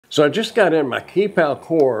So I just got in my Keepow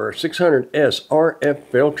Core 600S RF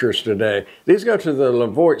filters today. These go to the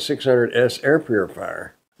LEVOIT 600S air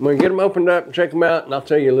purifier. I'm going to get them opened up and check them out, and I'll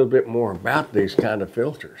tell you a little bit more about these kind of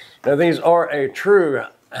filters. Now these are a true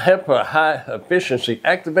HEPA high efficiency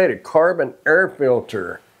activated carbon air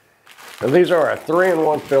filter. Now these are a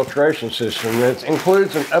 3-in-1 filtration system that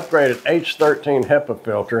includes an upgraded H13 HEPA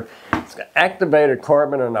filter. It's got activated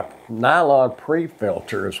carbon and a nylon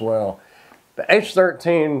pre-filter as well. The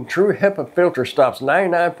H13 True HEPA filter stops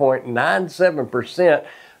 99.97%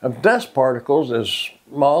 of dust particles as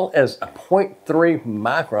small as 0.3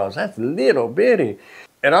 microns. That's little bitty.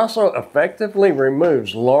 It also effectively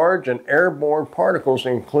removes large and airborne particles,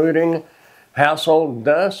 including household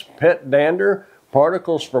dust, pet dander,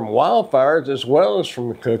 particles from wildfires, as well as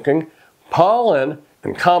from cooking, pollen,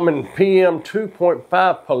 and common PM 2.5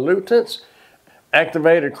 pollutants.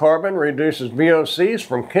 Activated carbon reduces VOCs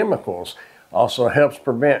from chemicals. Also helps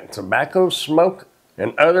prevent tobacco smoke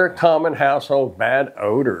and other common household bad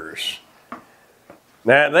odors.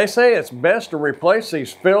 Now, they say it's best to replace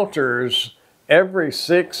these filters every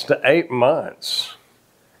 6 to 8 months.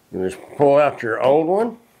 You just pull out your old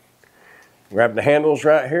one, grab the handles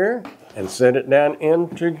right here, and set it down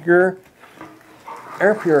into your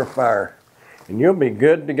air purifier, and you'll be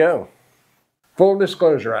good to go. Full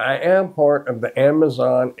disclosure, I am part of the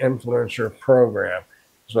Amazon Influencer Program.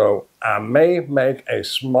 So I may make a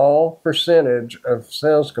small percentage of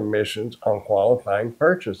sales commissions on qualifying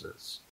purchases.